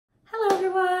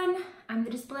everyone, I'm the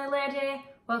Display Lady.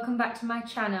 Welcome back to my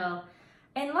channel.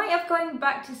 In light of going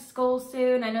back to school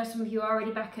soon, I know some of you are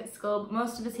already back at school, but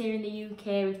most of us here in the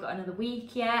UK, we've got another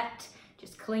week yet,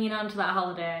 just clinging on to that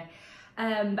holiday.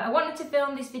 But I wanted to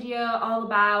film this video all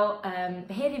about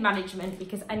behaviour management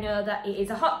because I know that it is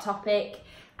a hot topic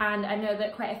and I know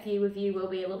that quite a few of you will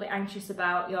be a little bit anxious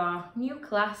about your new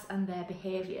class and their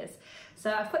behaviours.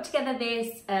 So I've put together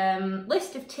this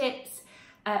list of tips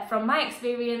from my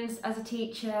experience as a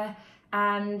teacher,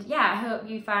 and yeah, I hope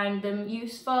you find them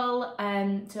useful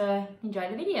and to enjoy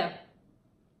the video.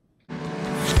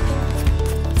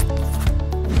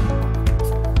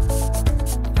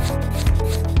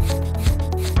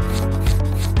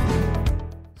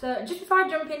 So just before I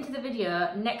jump into the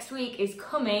video, next week is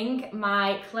coming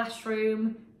my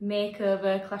classroom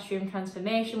makeover, classroom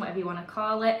transformation, whatever you want to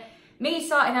call it. Me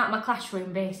sorting out my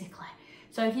classroom basically.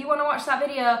 So if you want to watch that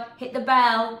video, hit the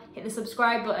bell, hit the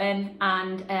subscribe button,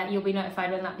 and you'll be notified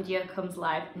when that video comes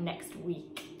live next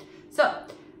week. So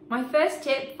my first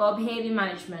tip for behaviour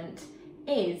management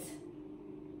is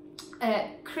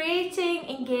creating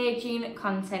engaging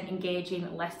content,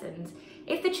 engaging lessons.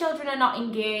 If the children are not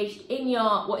engaged in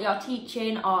what you're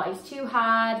teaching, or it's too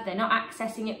hard, they're not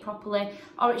accessing it properly,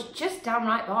 or it's just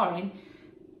downright boring,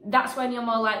 that's when you're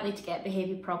more likely to get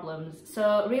behaviour problems.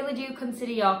 So really do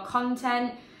consider your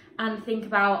content and think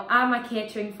about, am I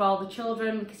catering for all the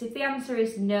children? Because if the answer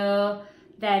is no,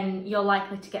 then you're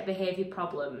likely to get behaviour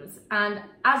problems. And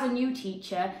as a new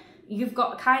teacher, you've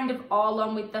got kind of all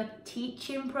on with the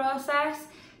teaching process.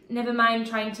 Never mind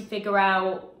trying to figure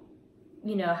out,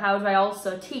 you know, how do I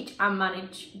also teach and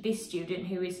manage this student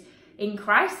who is in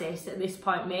crisis at this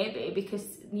point maybe,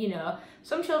 because, you know,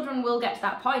 some children will get to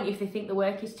that point if they think the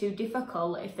work is too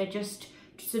difficult, if they just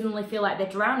suddenly feel like they're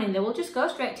drowning, they will just go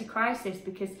straight to crisis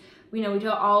because, you know, we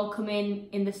don't all come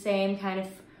in the same kind of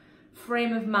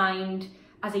frame of mind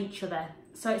as each other.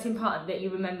 So it's important that you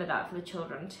remember that for the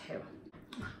children too.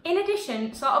 In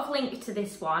addition, sort of linked to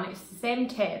this one, it's the same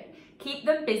tip, keep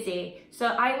them busy. So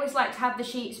I always like to have the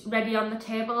sheets ready on the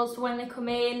tables when they come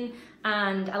in,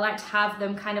 and I like to have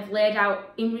them kind of laid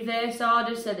out in reverse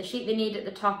order, so the sheet they need at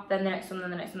the top, then the next one, then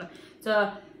the next one.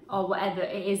 So, or whatever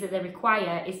it is that they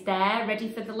require is there, ready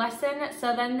for the lesson.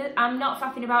 So then I'm not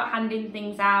faffing about handing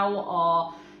things out,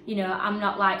 or, you know, I'm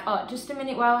not like, oh, just a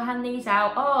minute while I hand these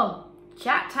out, oh,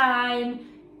 chat time.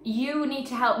 You need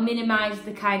to help minimise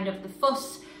the kind of the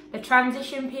fuss, the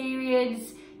transition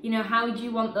periods. You know, how do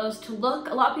you want those to look?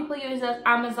 A lot of people use those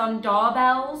Amazon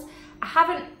doorbells. I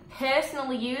haven't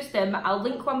personally used them, but I'll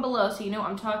link one below so you know what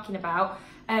I'm talking about.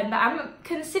 But I'm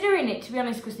considering it, to be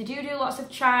honest, because they do lots of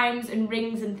chimes and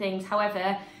rings and things.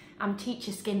 However, I'm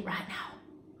teacher skint right now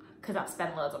because I've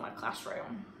spent loads on my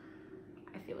classroom.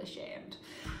 I feel ashamed.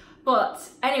 But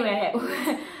anyway,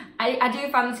 I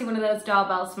do fancy one of those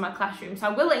doorbells for my classroom, so I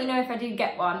will let you know if I do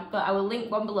get one, but I will link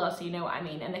one below so you know what I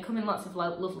mean. And they come in lots of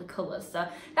lovely colours, so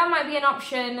that might be an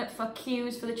option for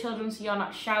cues for the children, so you're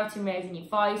not shouting, raising your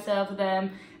voice over them,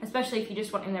 especially if you're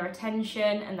just wanting their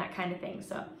attention and that kind of thing.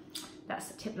 So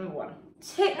that's tip number one.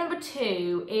 Tip number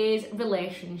two is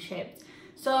relationships.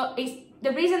 So it's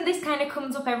the reason this kind of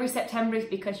comes up every September is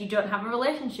because you don't have a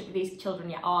relationship with these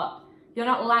children yet, or you're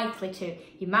not likely to.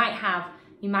 You might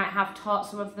have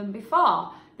taught some of them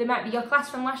before. They might be your class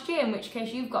from last year, in which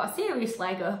case you've got a serious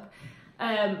leg up.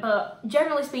 But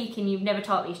generally speaking, you've never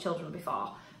taught these children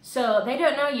before. So they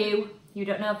don't know you, you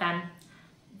don't know them.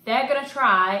 They're gonna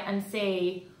try and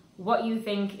see what you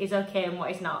think is okay and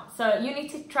what is not. So you need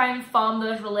to try and form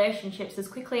those relationships as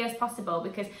quickly as possible,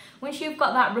 because once you've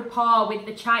got that rapport with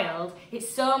the child,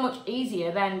 it's so much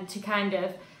easier then to kind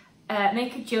of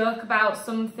make a joke about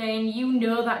something. You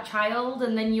know that child,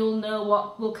 and then you'll know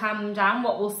what will calm them down,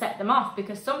 what will set them off,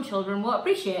 because some children will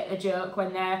appreciate a joke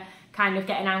when they're kind of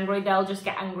getting angry, they'll just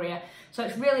get angrier. So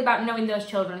it's really about knowing those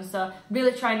children, so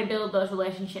really trying to build those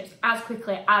relationships as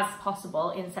quickly as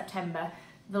possible in September.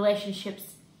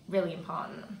 Relationships, really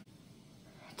important.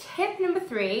 Tip number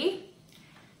three,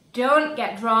 don't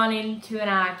get drawn into an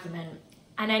argument.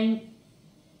 And then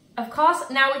of course,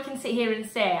 now we can sit here and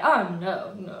say, oh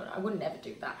no, I would never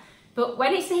do that. But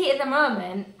when it's the heat of the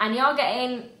moment and you're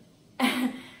getting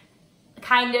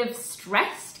kind of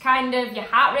stressed, kind of your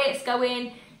heart rate's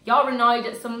going, you're annoyed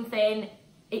at something,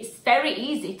 it's very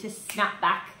easy to snap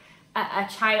back at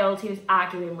a child who's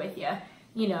arguing with you.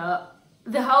 You know,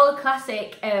 the whole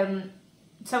classic,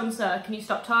 so-and-so, can you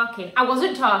stop talking? I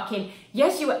wasn't talking.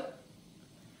 Yes, you were.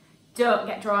 Don't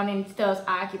get drawn into those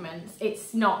arguments.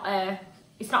 It's not a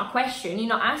question. You're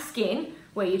not asking,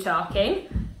 were you talking?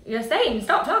 You're saying,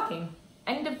 stop talking.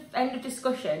 End of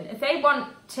discussion. If they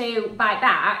want to bite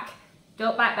back,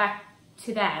 don't bite back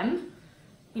to them.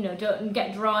 You know, don't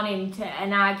get drawn into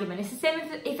an argument. It's the same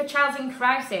if a child's in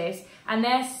crisis and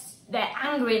they're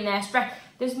angry and they're stressed.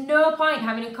 There's no point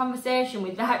having a conversation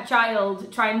with that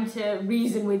child, trying to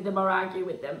reason with them or argue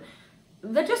with them.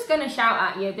 They're just going to shout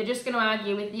at you. They're just going to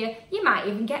argue with you. You might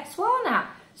even get sworn at.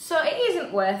 So it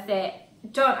isn't worth it.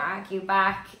 Don't argue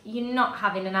back. You're not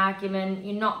having an argument.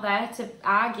 You're not there to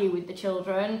argue with the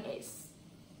children.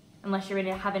 Unless you're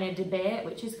having a debate,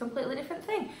 which is a completely different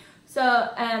thing. So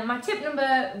my tip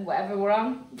number, whatever we're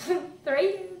on,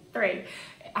 three.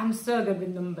 I'm so good with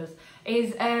numbers.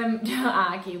 Is don't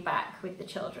argue back with the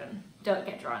children. Don't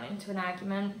get drawn into an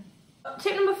argument.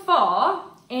 Tip number 4,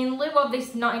 in lieu of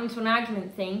this not into an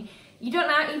argument thing, you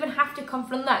don't even have to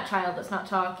confront that child that's not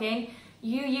talking.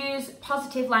 You use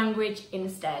positive language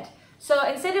instead. So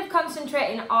instead of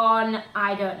concentrating on,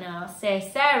 I don't know, say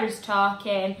Sarah's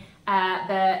talking,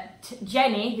 but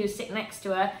Jenny, who's sitting next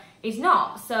to her, is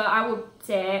not. So I would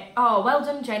say, oh, well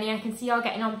done, Jenny. I can see you're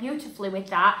getting on beautifully with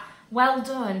that. Well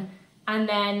done. And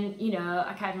then, you know,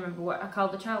 I can't remember what I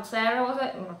called the child. Sarah, was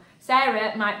it?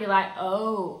 Sarah might be like,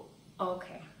 oh,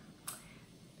 okay.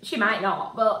 She might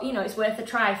not, but, you know, it's worth a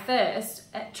try first.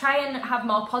 Try and have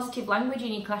more positive language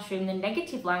in your classroom than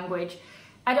negative language.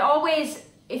 I'd always,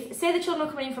 say the children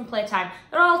are coming in from playtime,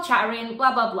 they're all chattering,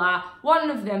 blah, blah, blah. One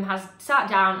of them has sat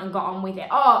down and got on with it.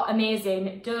 Oh,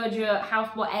 amazing, dojo, house,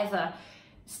 whatever.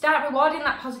 Start rewarding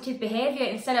that positive behaviour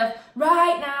instead of,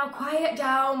 right now, quiet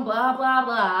down, blah, blah,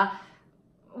 blah.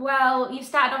 Well, you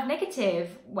started off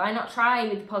negative. Why not try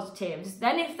with the positives?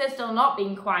 Then if they're still not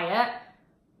being quiet,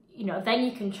 you know, then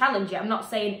you can challenge it. I'm not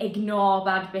saying ignore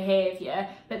bad behaviour,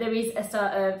 but there is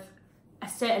a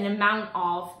certain amount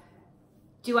of,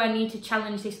 do I need to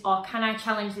challenge this, or can I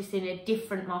challenge this in a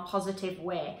different, more positive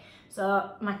way?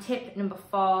 So my tip number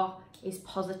 4 is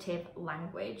positive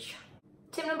language.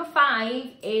 Tip number 5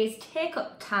 is take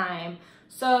up time.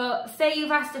 So say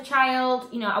you've asked a child,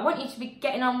 you know, I want you to be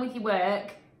getting on with your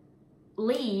work,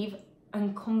 leave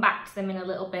and come back to them in a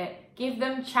little bit. Give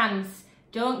them chance.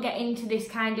 Don't get into this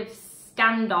kind of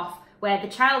standoff where the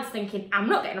child's thinking, I'm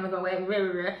not getting on with my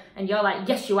work, and you're like,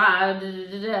 yes you are.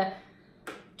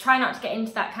 Try not to get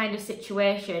into that kind of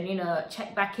situation, you know,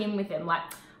 check back in with them, like,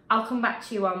 I'll come back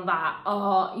to you on that,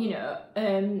 or, you know,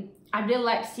 I'd really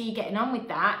like to see you getting on with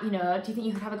that, you know, do you think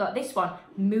you could have a go at this one?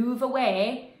 Move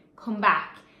away, come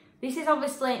back. This is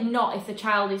obviously not if the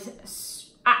child is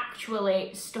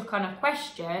actually stuck on a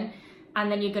question, and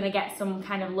then you're going to get some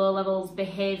kind of low levels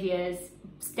behaviours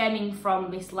stemming from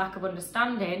this lack of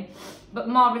understanding, but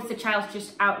more if the child's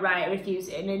just outright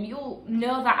refusing. And you'll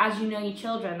know that as you know your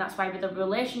children. That's why the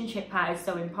relationship part is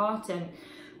so important.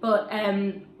 But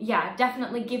yeah,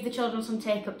 definitely give the children some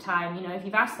take-up time. You know, if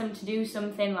you've asked them to do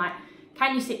something like,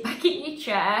 can you sit back in your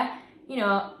chair, you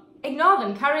know, ignore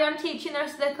them, carry on teaching the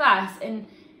rest of the class, and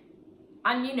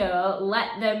you know,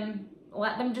 let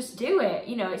them just do it.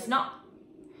 You know, it's not,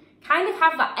 kind of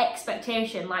have that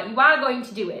expectation, like you are going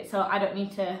to do it, so I don't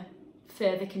need to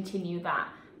further continue that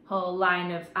whole line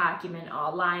of argument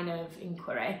or line of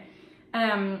inquiry.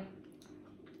 You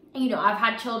know, I've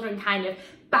had children kind of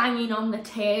banging on the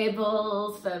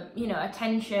tables for, you know,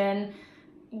 attention.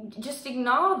 Just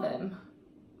ignore them,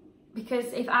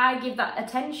 because if I give that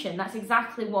attention, that's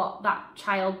exactly what that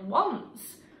child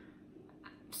wants.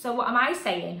 So what am I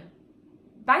saying?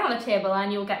 Bang on the table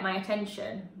and you'll get my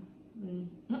attention.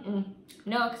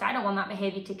 No, because I don't want that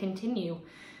behaviour to continue.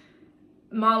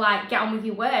 More like, get on with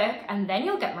your work and then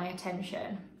you'll get my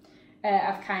attention.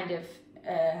 I've kind of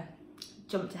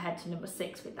jumped ahead to number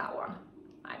 6 with that one.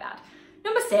 My bad.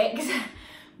 Number 6,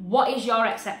 what is your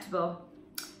acceptable?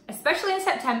 Especially in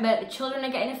September, the children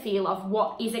are getting a feel of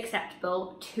what is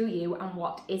acceptable to you and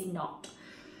what is not.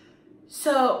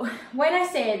 So when I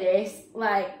say this,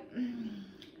 like,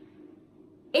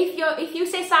 if you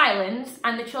say silence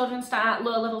and the children start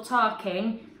low level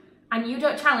talking and you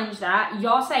don't challenge that,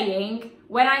 you're saying,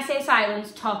 when I say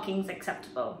silence, talking's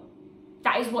acceptable.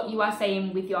 That is what you are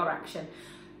saying with your action.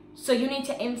 So you need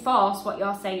to enforce what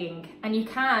you're saying, and you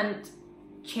can't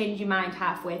change your mind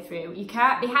halfway through. You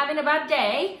can't be having a bad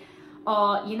day,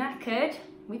 or you're knackered,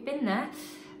 we've been there,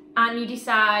 and you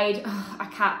decide, oh, I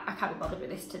can't be bothered with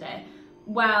this today.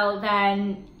 Well,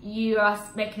 then you are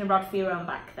making a rod for your own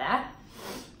back there.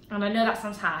 And I know that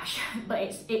sounds harsh, but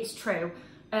it's true.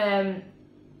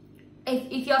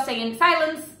 If you're saying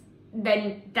silence,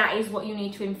 then that is what you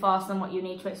need to enforce and what you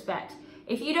need to expect.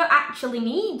 If you don't actually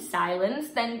need silence,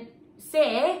 then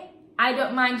say, I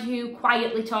don't mind you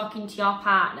quietly talking to your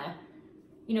partner.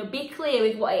 You know, be clear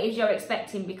with what it is you're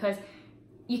expecting, because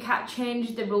you can't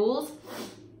change the rules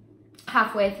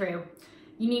halfway through.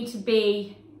 You need to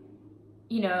be,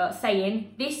 you know,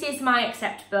 saying, this is my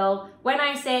acceptable. When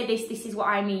I say this, this is what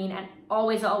I mean, and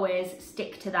always, always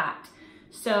stick to that.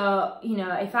 So, you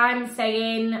know, if I'm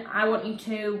saying I want you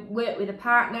to work with a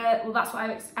partner, well, that's what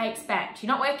I expect.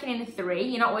 You're not working in a 3,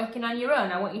 you're not working on your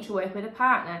own. I want you to work with a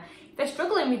partner. If they're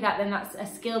struggling with that, then that's a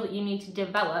skill that you need to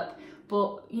develop.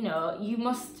 But, you know, you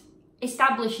must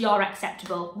establish your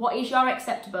acceptable. What is your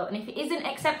acceptable? And if it isn't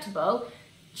acceptable,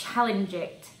 challenge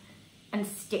it and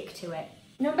stick to it.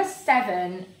 Number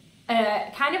 7,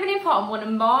 kind of an important one,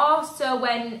 and more so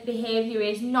when behaviour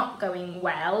is not going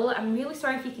well. I'm really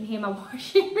sorry if you can hear my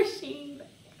washing machine.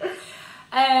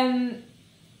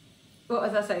 What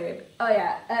was I saying? Oh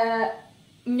yeah,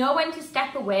 know when to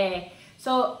step away.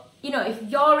 So, you know, if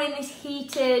you're in this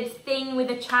heated thing with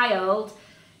a child,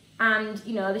 and,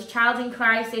 you know, this child's in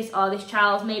crisis, or this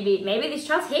child's maybe this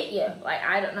child's hit you, like,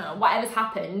 I don't know, whatever's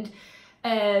happened,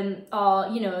 or,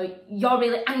 you know, you're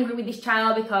really angry with this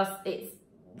child because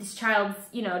this child's,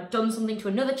 you know, done something to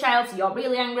another child, so you're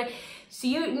really angry. So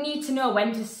you need to know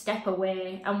when to step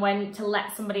away and when to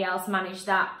let somebody else manage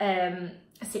that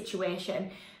situation.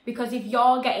 Because if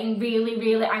you're getting really,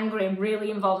 really angry and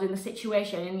really involved in the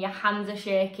situation and your hands are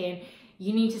shaking,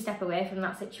 you need to step away from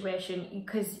that situation,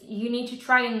 because you need to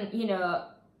try and, you know,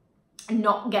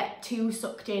 not get too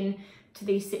sucked in to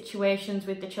these situations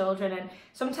with the children. And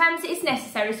sometimes it's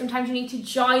necessary, sometimes you need to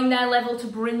join their level to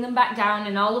bring them back down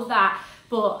and all of that.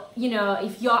 But, you know,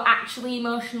 if you're actually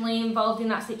emotionally involved in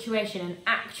that situation and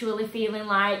actually feeling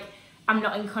like I'm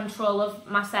not in control of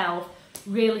myself,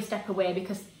 really step away,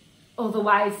 because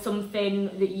otherwise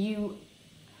something that you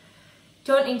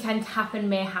don't intend to happen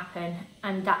may happen,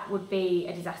 and that would be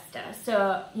a disaster.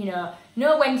 So, you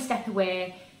know when to step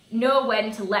away, know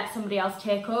when to let somebody else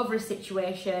take over a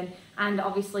situation, and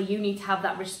obviously you need to have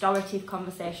that restorative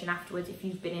conversation afterwards if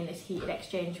you've been in this heated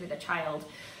exchange with a child.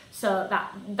 So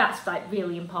that's like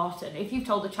really important. If you've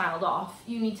told the child off,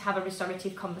 you need to have a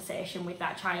restorative conversation with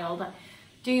that child.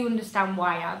 Do you understand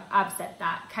why I've said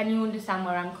that? Can you understand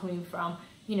where I'm coming from?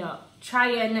 You know, try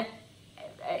and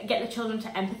get the children to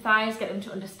empathise, get them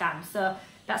to understand. So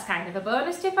that's kind of a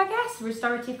bonus tip, I guess.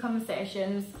 Restorative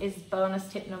conversations is bonus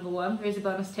tip number 1. There is a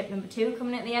bonus tip number 2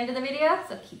 coming at the end of the video,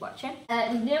 so keep watching.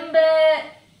 And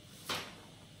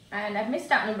I've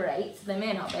missed out number 8, so there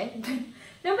may not be.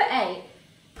 Number 8,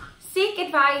 seek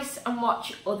advice and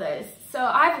watch others. So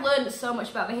I've learned so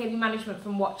much about behaviour management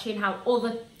from watching how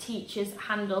other teachers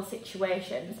handle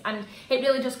situations, and it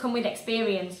really does come with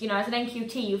experience. You know, as an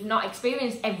NQT, you've not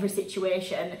experienced every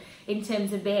situation in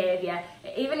terms of behaviour,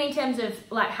 even in terms of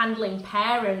like handling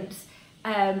parents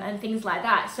and things like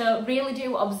that. So really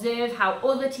do observe how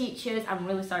other teachers, I'm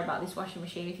really sorry about this washing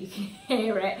machine if you can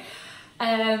hear it,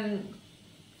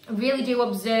 really do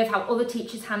observe how other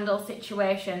teachers handle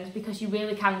situations, because you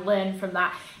really can learn from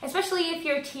that. Especially if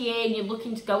you're a TA and you're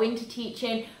looking to go into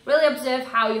teaching, really observe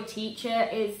how your teacher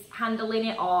is handling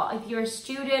it, or if you're a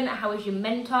student, how is your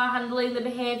mentor handling the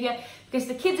behaviour, because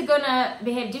the kids are going to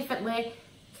behave differently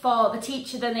for the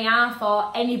teacher than they are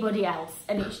for anybody else,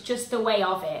 and it's just the way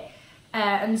of it.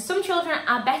 And some children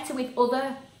are better with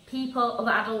other people,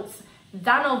 other adults,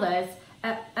 than others.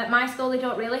 At my school, they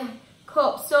don't really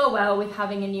cope so well with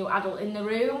having a new adult in the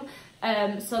room,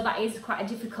 so that is quite a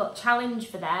difficult challenge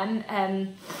for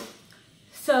them.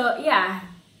 So yeah,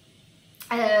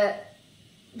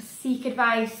 seek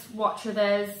advice, watch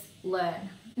others, learn.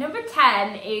 Number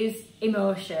 10 is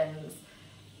emotions.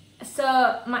 So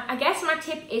I guess my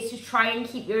tip is to try and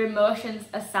keep your emotions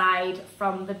aside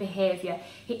from the behaviour.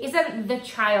 It isn't the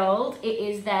child, it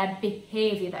is their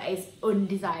behaviour that is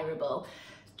undesirable.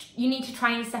 You need to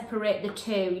try and separate the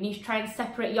two. You need to try and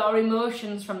separate your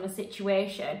emotions from the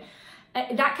situation.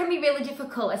 That can be really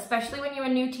difficult, especially when you're a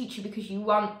new teacher, because you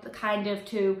want the kind of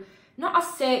to not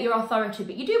assert your authority,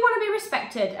 but you do want to be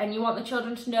respected, and you want the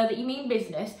children to know that you mean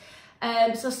business.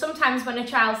 So sometimes when a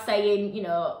child's saying, you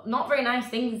know, not very nice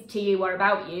things to you or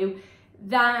about you,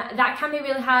 that can be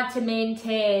really hard to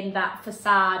maintain that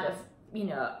facade of, you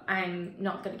know, I'm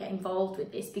not going to get involved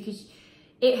with this, because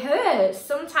it hurts.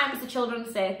 Sometimes the children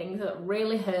say things that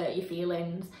really hurt your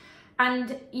feelings.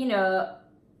 And, you know,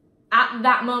 at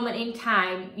that moment in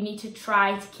time, you need to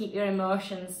try to keep your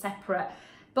emotions separate.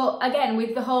 But again,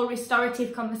 with the whole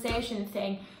restorative conversation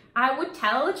thing, I would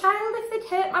tell the child if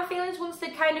they'd hurt my feelings once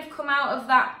they'd kind of come out of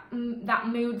that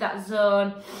mood, that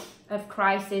zone of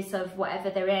crisis, of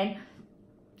whatever they're in.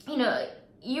 You know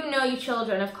your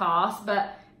children, of course,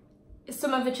 but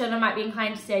some of the children might be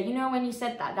inclined to say, you know, when you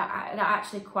said that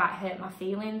actually quite hurt my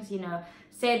feelings, you know.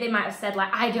 Say they might have said,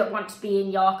 like, I don't want to be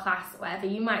in your class, or whatever.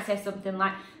 You might say something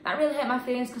like, that really hurt my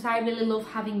feelings because I really love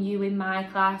having you in my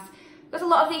class. Because a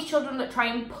lot of these children that try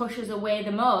and push us away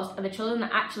the most are the children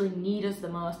that actually need us the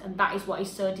most, and that is what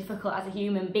is so difficult as a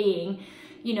human being.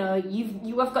 You know,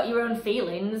 you have got your own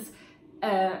feelings.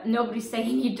 Nobody's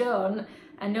saying you don't,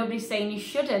 and nobody's saying you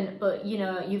shouldn't, but you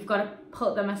know, you've got to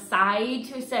put them aside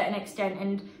to a certain extent,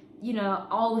 and you know,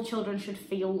 all the children should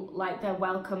feel like they're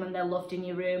welcome and they're loved in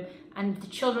your room, and the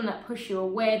children that push you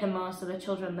away the most are the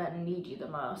children that need you the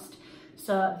most.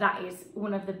 So that is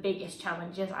one of the biggest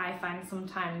challenges I find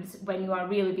sometimes when you are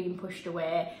really being pushed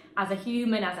away as a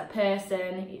human, as a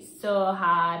person. It's so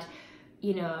hard,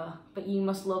 you know, but you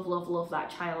must love, love, love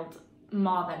that child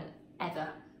more than ever.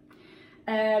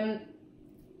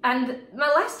 And my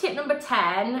last tip, number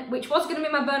 10, which was going to be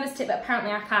my bonus tip, but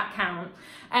apparently I can't count,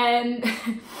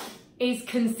 is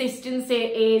consistency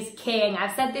is king.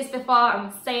 I've said this before,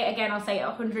 I'll say it again, I'll say it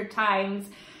 100 times.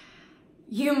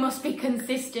 You must be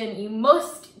consistent. You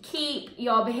must keep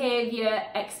your behaviour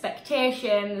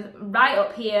expectations right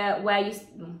up here where you,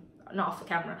 not off the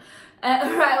camera,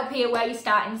 right up here where you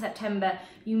start in September.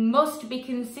 You must be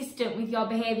consistent with your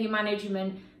behaviour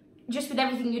management, just with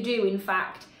everything you do, in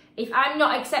fact. If I'm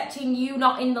not accepting you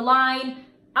not in the line,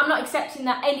 I'm not accepting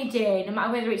that any day, no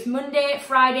matter whether it's Monday,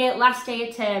 Friday, last day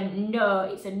of term. No,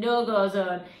 it's a no-go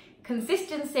zone.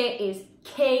 Consistency is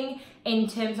king in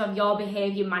terms of your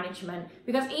behaviour management,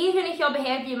 because even if your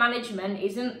behaviour management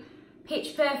isn't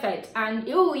pitch perfect and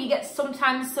you get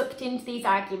sometimes sucked into these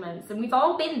arguments, and we've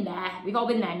all been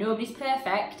there, nobody's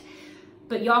perfect,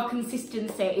 but your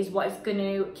consistency is what is going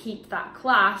to keep that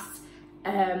class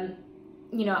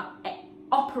you know,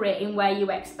 operating where you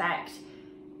expect.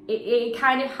 It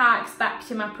kind of harks back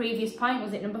to my previous point,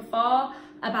 was it number 4,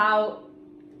 about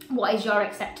what is your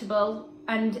acceptable,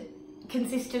 and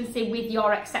consistency with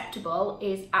your acceptable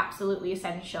is absolutely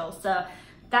essential. So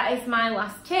that is my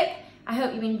last tip. I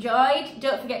hope you enjoyed.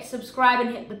 Don't forget to subscribe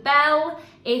and hit the bell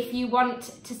if you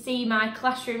want to see my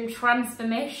classroom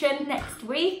transformation next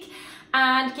week,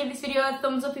 and give this video a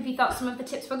thumbs up if you thought some of the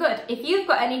tips were good. If you've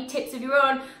got any tips of your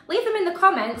own, leave them in the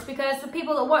comments, because the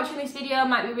people that are watching this video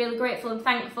might be really grateful and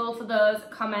thankful for those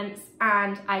comments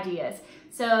and ideas.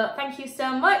 So thank you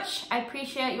so much. I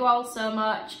appreciate you all so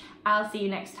much. I'll see you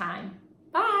next time.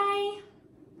 Bye.